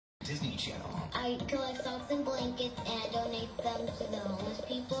channel? I collect socks and blankets and I donate them to the homeless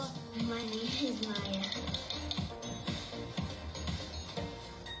people. My name is Maya.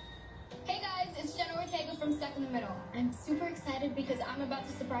 Hey guys, it's Jenna Ortega from Stuck in the Middle. I'm super excited because I'm about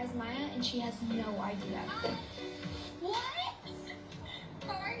to surprise Maya and she has no idea. What?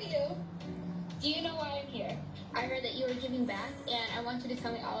 How are you? Do you know why I'm here? I heard that you were giving back and I want you to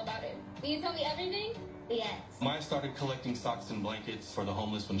tell me all about it. Will you tell me everything? Yes. Maya started collecting socks and blankets for the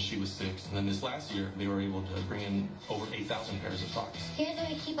homeless when she was 6, and then this last year they were able to bring in over 8,000 pairs of socks. Here's where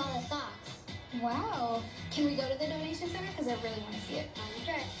we keep all the socks. Wow. Can we go to the donation center? Because I really want to see it.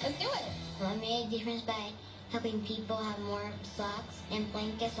 Sure. Let's do it. Well, I made a difference by helping people have more socks and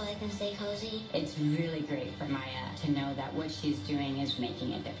blankets so they can stay cozy. It's really great for Maya to know that what she's doing is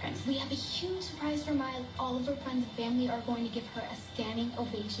making a difference. We have a huge surprise for Maya. All of her friends and family are going to give her a standing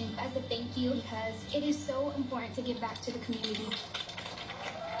ovation as a thank you because it is so important to give back to the community.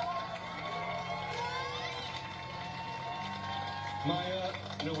 Maya,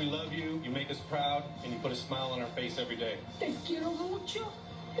 you know we love you, you make us proud, and you put a smile on our face every day. Te quiero mucho.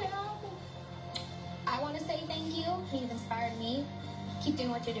 Te amo. I want to say thank you. You've inspired me. Keep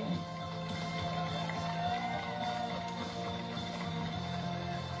doing what you're doing.